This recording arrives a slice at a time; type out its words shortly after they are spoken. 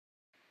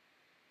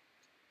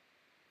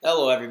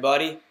Hello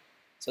everybody.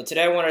 So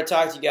today I want to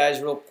talk to you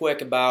guys real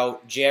quick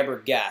about Jabber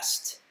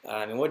Guest.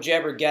 And what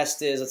Jabber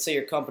Guest is, let's say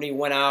your company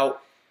went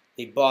out,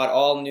 they bought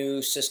all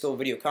new Cisco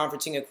video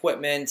conferencing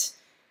equipment,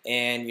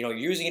 and you're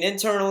using it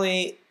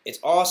internally. It's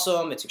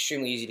awesome, it's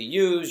extremely easy to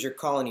use, you're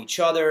calling each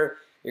other,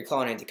 you're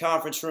calling into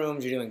conference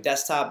rooms, you're doing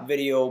desktop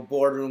video,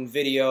 boardroom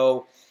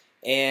video,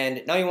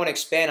 and now you want to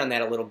expand on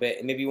that a little bit,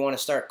 and maybe you want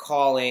to start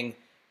calling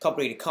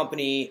company to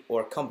company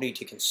or company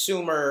to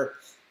consumer.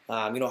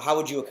 How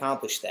would you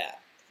accomplish that?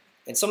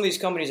 And some of these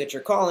companies that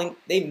you're calling,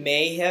 they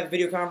may have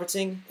video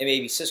conferencing. It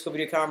may be Cisco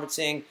video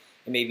conferencing.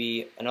 It may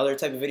be another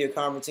type of video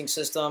conferencing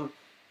system.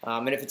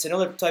 And if it's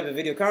another type of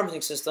video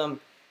conferencing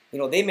system,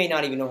 they may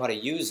not even know how to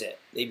use it.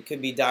 They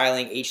could be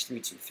dialing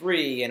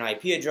H323 and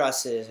IP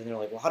addresses, and they're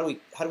like, well, how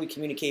do we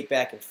communicate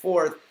back and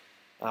forth?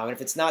 And if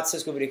it's not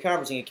Cisco video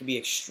conferencing, it can be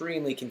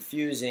extremely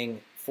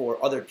confusing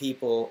for other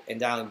people in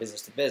dialing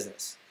business to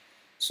business.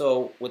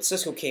 So what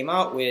Cisco came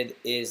out with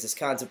is this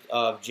concept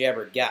of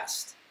Jabber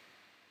Guest.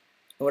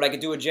 And what I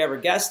could do with Jabber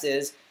Guest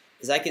is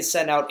I could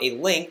send out a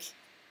link.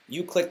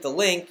 You click the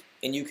link,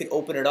 and you can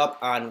open it up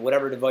on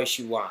whatever device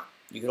you want.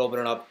 You can open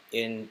it up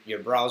in your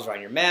browser on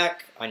your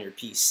Mac, on your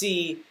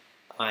PC,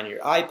 on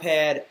your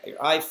iPad, your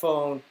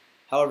iPhone,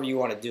 however you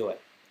want to do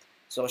it.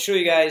 So I'll show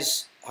you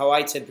guys how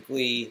I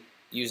typically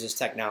use this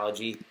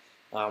technology.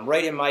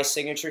 Right in my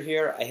signature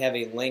here, I have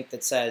a link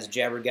that says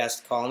Jabber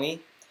Guest Call Me.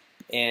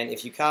 And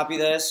if you copy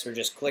this or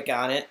just click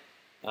on it,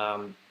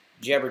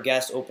 Jabber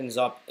Guest opens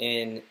up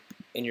in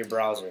your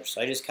browser. So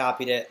I just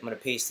copied it. I'm going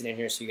to paste it in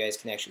here so you guys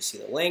can actually see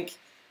the link.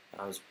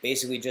 It's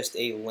basically just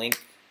a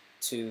link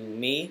to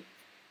me,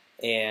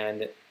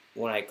 and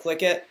when I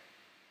click it,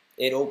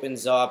 it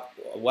opens up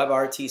a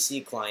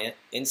WebRTC client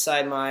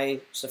inside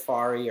my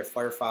Safari or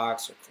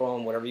Firefox or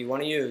Chrome, whatever you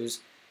want to use,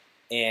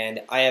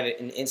 and I have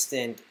an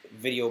instant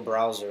video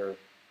browser,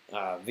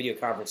 video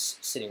conference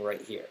sitting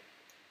right here.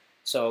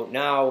 So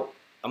now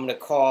I'm going to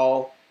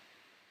call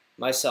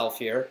myself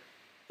here,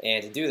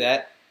 and to do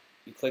that,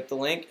 you click the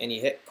link and you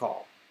hit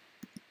call.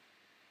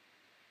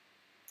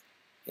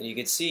 And you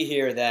can see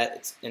here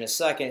that in a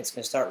second it's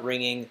going to start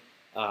ringing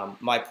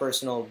my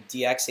personal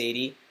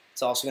DX80.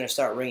 It's also going to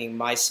start ringing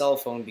my cell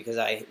phone because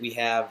we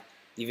have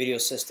the video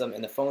system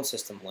and the phone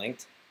system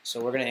linked.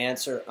 So we're going to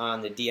answer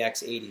on the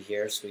DX80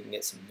 here so we can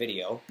get some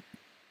video.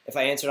 If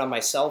I answered on my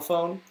cell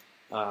phone,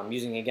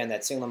 using again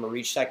that single number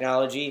reach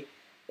technology,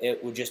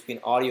 it would just be an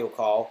audio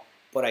call.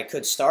 But I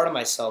could start on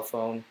my cell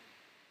phone,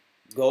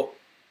 go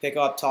pick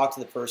up, talk to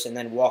the person,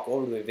 then walk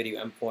over to a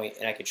video endpoint,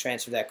 and I could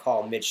transfer that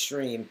call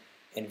midstream,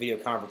 and video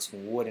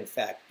conferencing would in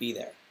fact be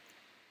there.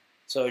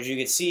 So as you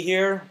can see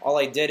here, all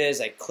I did is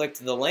I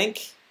clicked the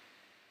link,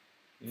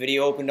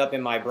 video opened up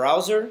in my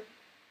browser,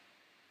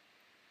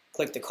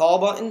 clicked the call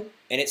button,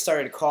 and it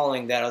started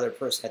calling that other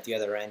person at the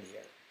other end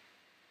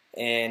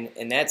here.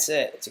 And that's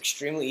it. It's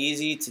extremely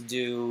easy to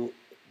do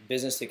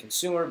business to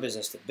consumer,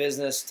 business to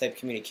business type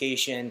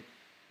communication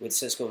with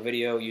Cisco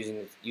video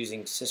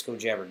using Cisco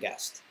Jabber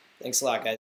Guest. Thanks a lot, guys.